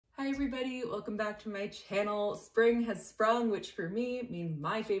everybody, welcome back to my channel. Spring has sprung, which for me means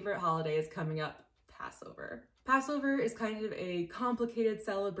my favorite holiday is coming up, Passover. Passover is kind of a complicated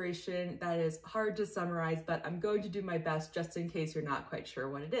celebration that is hard to summarize, but I'm going to do my best just in case you're not quite sure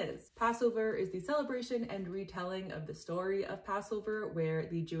what it is. Passover is the celebration and retelling of the story of Passover, where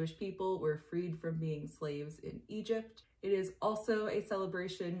the Jewish people were freed from being slaves in Egypt. It is also a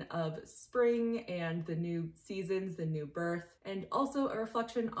celebration of spring and the new seasons, the new birth, and also a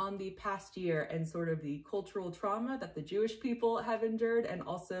reflection on the past year and sort of the cultural trauma that the Jewish people have endured, and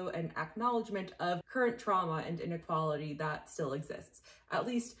also an acknowledgement of current trauma and inequality that still exists, at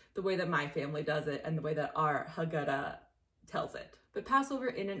least the way that my family does it and the way that our Haggadah tells it. But Passover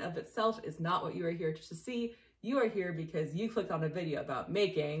in and of itself is not what you are here to see. You are here because you clicked on a video about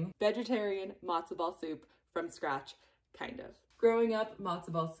making vegetarian matzo ball soup from scratch. Kind of. Growing up,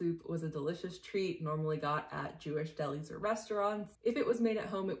 matzo ball soup was a delicious treat normally got at Jewish delis or restaurants. If it was made at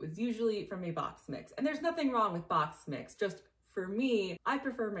home, it was usually from a box mix. And there's nothing wrong with box mix, just for me, I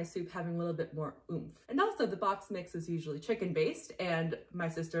prefer my soup having a little bit more oomph. And also the box mix is usually chicken based, and my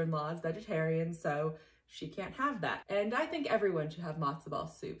sister-in-law is vegetarian, so she can't have that. And I think everyone should have matzo ball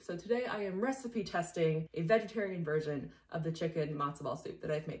soup. So today I am recipe testing a vegetarian version of the chicken matzo ball soup that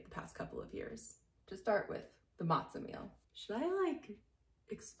I've made the past couple of years. To start with, the matzah meal. Should I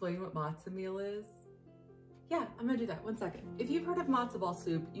explain what matzah meal is? Yeah, I'm gonna do that, 1 second. If you've heard of matzo ball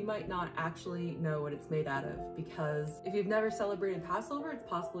soup, you might not actually know what it's made out of, because if you've never celebrated Passover, it's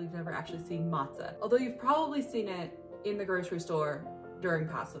possible you've never actually seen matzah. Although you've probably seen it in the grocery store during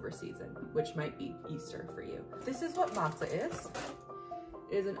Passover season, which might be Easter for you. This is what matzah is.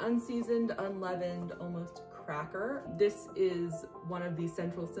 It is an unseasoned, unleavened, almost cracker. This is one of the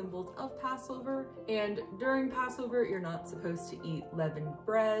central symbols of Passover, and during Passover you're not supposed to eat leavened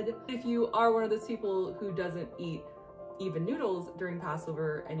bread. If you are one of those people who doesn't eat even noodles during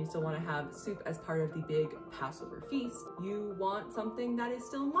Passover and you still want to have soup as part of the big Passover feast, you want something that is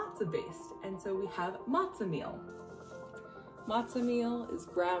still matzah based, and so we have matzah meal. Matzah meal is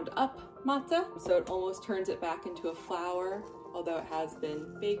ground up matzah, so it almost turns it back into a flour, although it has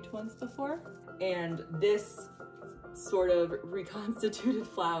been baked once before. And this sort of reconstituted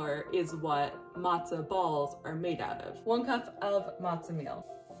flour is what matzah balls are made out of. 1 cup of matzah meal.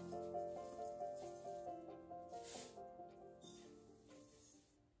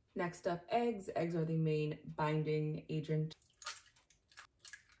 Next up, eggs. Eggs are the main binding agent.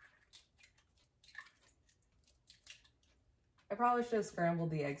 I probably should have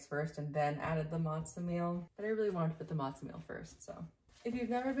scrambled the eggs first and then added the matzah meal, but I really wanted to put the matzah meal first, so. If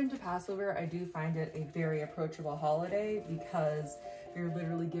you've never been to Passover, I do find it a very approachable holiday because you're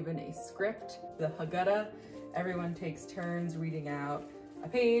literally given a script, the Haggadah. Everyone takes turns reading out a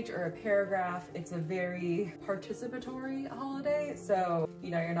page or a paragraph. It's a very participatory holiday, so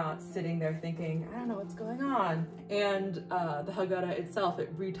you're not sitting there thinking, I don't know what's going on. And the Haggadah itself,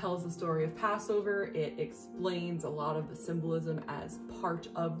 it retells the story of Passover. It explains a lot of the symbolism as part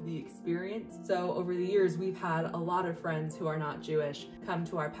of the experience. So over the years, we've had a lot of friends who are not Jewish come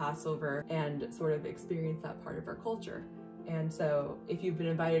to our Passover and sort of experience that part of our culture. And so if you've been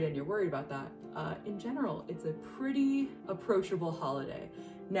invited and you're worried about that, in general, it's a pretty approachable holiday.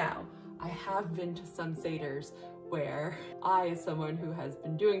 Now, I have been to some seders where I, as someone who has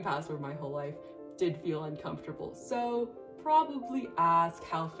been doing Passover my whole life, did feel uncomfortable. So probably ask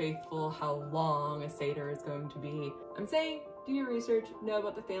how faithful, how long a seder is going to be. I'm saying do your research, know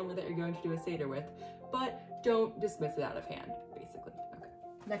about the family that you're going to do a seder with, but don't dismiss it out of hand, basically. Okay.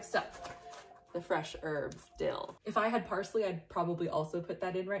 Next up, the fresh herbs, dill. If I had parsley, I'd probably also put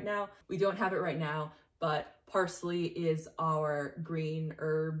that in right now. We don't have it right now, but parsley is our green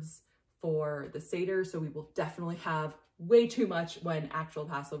herbs for the Seder, so we will definitely have way too much when actual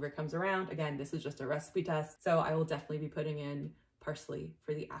Passover comes around. Again, this is just a recipe test, so I will definitely be putting in parsley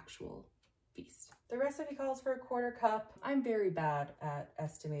for the actual feast. The recipe calls for a 1/4 cup. I'm very bad at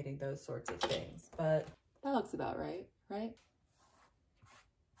estimating those sorts of things, but that looks about right, right?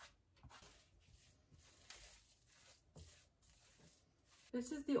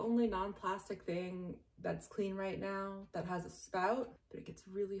 This is the only non-plastic thing that's clean right now that has a spout, but it gets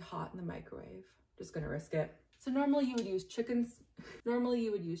really hot in the microwave. Just gonna risk it. So normally you would use chickens. Normally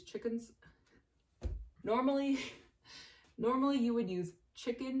you would use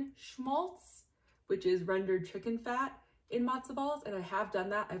chicken schmaltz, which is rendered chicken fat in matzo balls, and I have done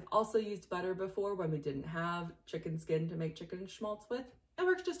that. I've also used butter before when we didn't have chicken skin to make chicken schmaltz with. It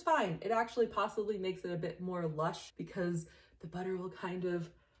works just fine. It actually possibly makes it a bit more lush because the butter will kind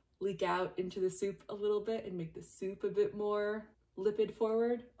of leak out into the soup a little bit and make the soup a bit more lipid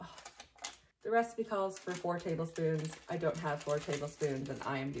forward. Oh, The recipe calls for 4 tablespoons. I don't have 4 tablespoons and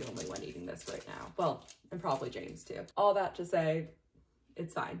I am the only one eating this right now. Well, and probably James too. All that to say,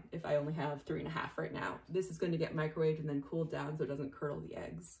 it's fine if I only have 3.5 right now. This is going to get microwaved and then cooled down so it doesn't curdle the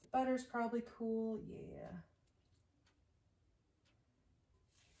eggs. Butter's probably cool, yeah.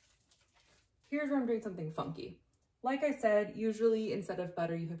 Here's where I'm doing something funky. Like I said, usually instead of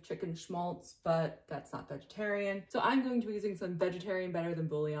butter, you have chicken schmaltz, but that's not vegetarian. So I'm going to be using some vegetarian better than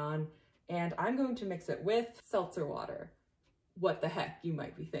bouillon, and I'm going to mix it with seltzer water. What the heck, you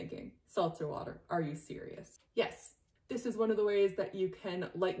might be thinking. Seltzer water, are you serious? Yes, this is one of the ways that you can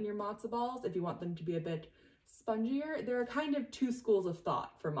lighten your matzo balls if you want them to be a bit spongier. There are kind of 2 schools of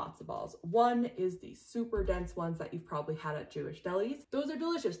thought for matzo balls. One is the super dense ones that you've probably had at Jewish delis. Those are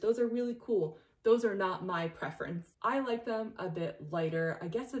delicious, those are really cool. Those are not my preference. I like them a bit lighter, I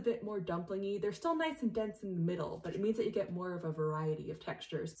guess a bit more dumplingy. They're still nice and dense in the middle, but it means that you get more of a variety of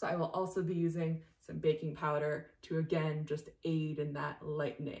textures. So I will also be using some baking powder to again just aid in that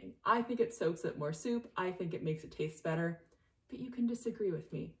lightening. I think it soaks up more soup. I think it makes it taste better, but you can disagree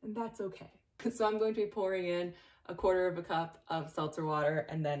with me and that's okay. So I'm going to be pouring in 1/4 cup of seltzer water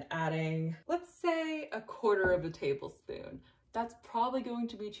and then adding, let's say 1/4 tablespoon. That's probably going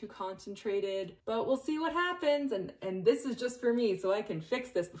to be too concentrated, but we'll see what happens. And this is just for me, so I can fix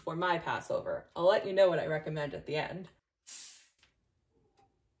this before my Passover. I'll let you know what I recommend at the end.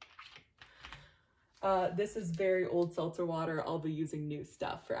 This is very old seltzer water. I'll be using new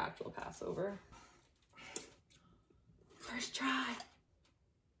stuff for actual Passover. First try.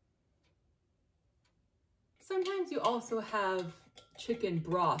 Sometimes you also have chicken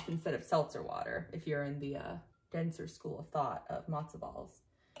broth instead of seltzer water if you're in the denser school of thought of matzo balls.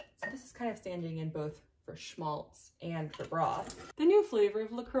 So this is kind of standing in both for schmaltz and for broth. The new flavor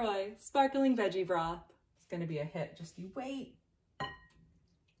of LaCroix, sparkling veggie broth. It's gonna be a hit, just you wait.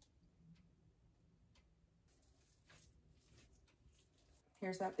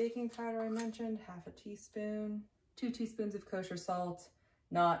 Here's that baking powder I mentioned, 1/2 teaspoon. 2 teaspoons of kosher salt,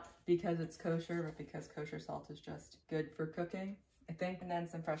 not because it's kosher, but because kosher salt is just good for cooking, I think. And then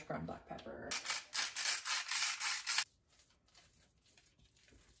some fresh ground black pepper.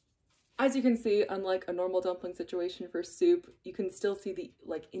 As you can see, unlike a normal dumpling situation for soup, you can still see the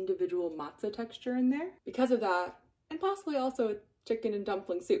individual matzah texture in there. Because of that, and possibly also a chicken and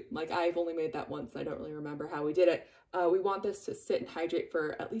dumpling soup. I've only made that once, I don't really remember how we did it. We want this to sit and hydrate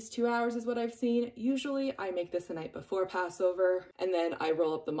for at least 2 hours is what I've seen. Usually I make this the night before Passover, and then I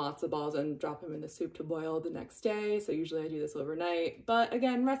roll up the matzo balls and drop them in the soup to boil the next day. So usually I do this overnight, but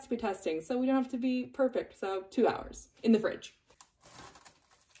again, recipe testing, so we don't have to be perfect. So 2 hours in the fridge.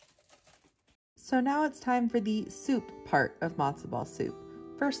 So now it's time for the soup part of matzo ball soup.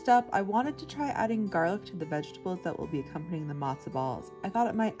 First up, I wanted to try adding garlic to the vegetables that will be accompanying the matzo balls. I thought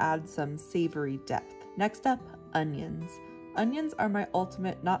it might add some savory depth. Next up, onions. Onions are my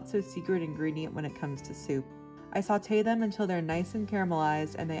ultimate not so secret ingredient when it comes to soup. I saute them until they're nice and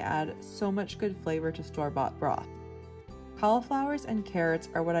caramelized, and they add so much good flavor to store-bought broth. Cauliflowers and carrots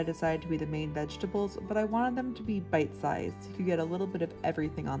are what I decided to be the main vegetables, but I wanted them to be bite-sized so you could get a little bit of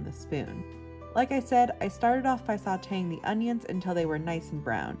everything on the spoon. Like I said, I started off by sauteing the onions until they were nice and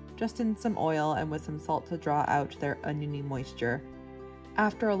brown, just in some oil and with some salt to draw out their oniony moisture.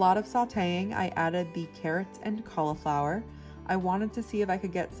 After a lot of sauteing, I added the carrots and cauliflower. I wanted to see if I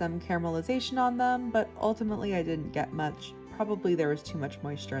could get some caramelization on them, but ultimately I didn't get much. Probably there was too much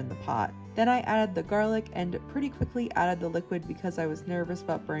moisture in the pot. Then I added the garlic and pretty quickly added the liquid because I was nervous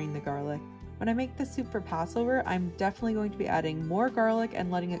about burning the garlic. When I make the soup for Passover, I'm definitely going to be adding more garlic and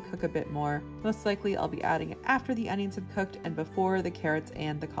letting it cook a bit more. Most likely I'll be adding it after the onions have cooked and before the carrots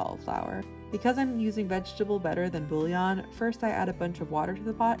and the cauliflower. Because I'm using vegetable better than bouillon, first I add a bunch of water to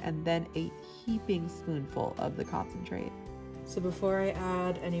the pot and then a heaping spoonful of the concentrate. So before I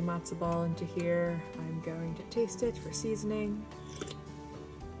add any matzo ball into here, I'm going to taste it for seasoning.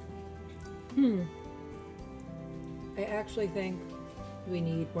 I actually think we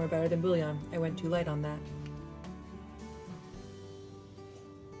need more better than bouillon. I went too light on that.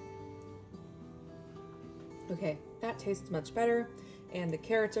 Okay, that tastes much better, and the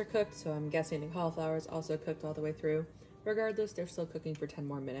carrots are cooked, so I'm guessing the cauliflower is also cooked all the way through. Regardless, they're still cooking for 10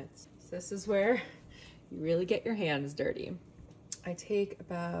 more minutes. So this is where you really get your hands dirty. I take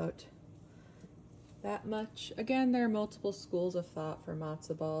about that much. Again, there are multiple schools of thought for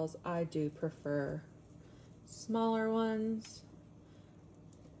matzo balls. I do prefer smaller ones.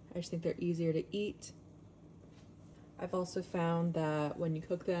 I just think they're easier to eat. I've also found that when you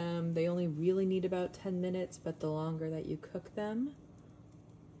cook them, they only really need about 10 minutes, but the longer that you cook them,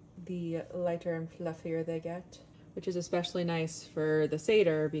 the lighter and fluffier they get. which is especially nice for the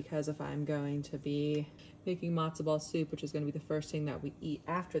Seder because if I'm going to be making matzo ball soup, which is going to be the first thing that we eat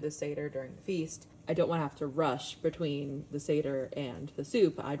after the Seder during the feast, I don't want to have to rush between the Seder and the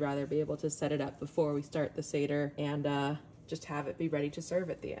soup. I'd rather be able to set it up before we start the Seder and just have it be ready to serve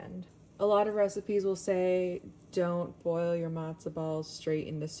at the end. A lot of recipes will say don't boil your matzo balls straight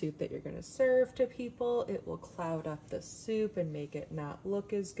in the soup that you're going to serve to people. It will cloud up the soup and make it not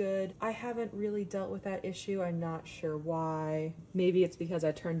look as good. I haven't really dealt with that issue. I'm not sure why. Maybe it's because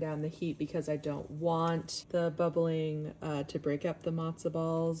I turned down the heat because I don't want the bubbling to break up the matzo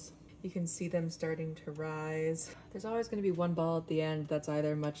balls. You can see them starting to rise. There's always going to be one ball at the end that's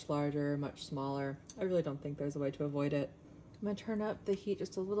either much larger or much smaller. I really don't think there's a way to avoid it. I'm gonna turn up the heat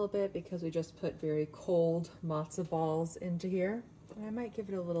just a little bit because we just put very cold matzo balls into here. And I might give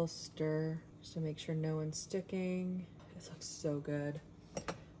it a little stir just to make sure no one's sticking. This looks so good.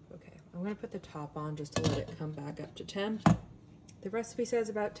 Okay, I'm gonna put the top on just to let it come back up to temp. The recipe says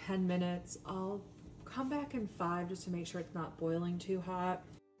about 10 minutes. I'll come back in 5 just to make sure it's not boiling too hot.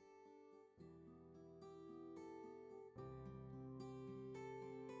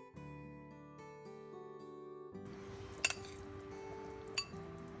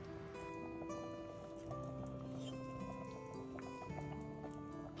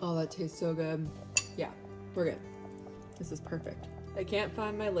 Oh, that tastes so good. Yeah, we're good. This is perfect. I can't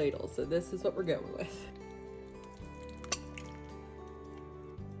find my ladle, so this is what we're going with.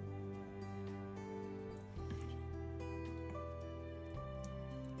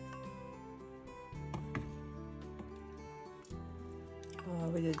 Oh,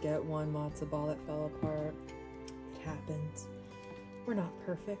 we did get one matzo ball that fell apart. It happens. We're not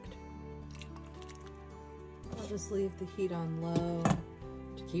perfect. I'll just leave the heat on low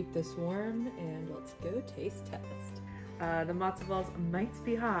to keep this warm, and let's go taste test. The matzo balls might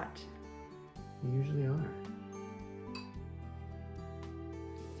be hot. They usually are.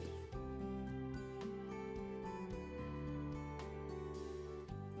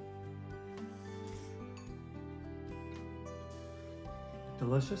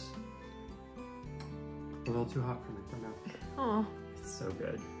 Delicious. A little too hot for me for now. Oh, It's so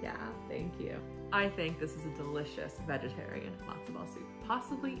good. yeah, thank you. I think this is a delicious vegetarian matzo ball soup.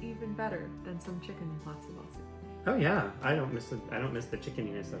 Possibly even better than some chicken matzo ball soup. Oh yeah, I don't miss the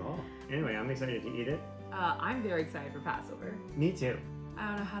chickeniness at all. Anyway, I'm excited to eat it. I'm very excited for Passover. Me too. I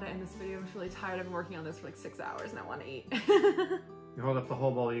don't know how to end this video. I'm just really tired. I've been working on this for like 6 hours and I want to eat. You hold up the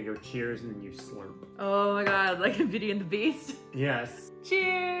whole bowl, you go cheers, and then you slurp. Oh my god, like in Beauty and the Beast. Yes.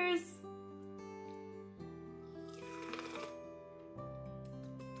 Cheers!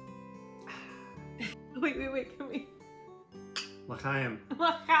 Wait, can we? L'chaim.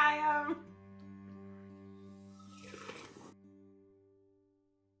 L'chaim!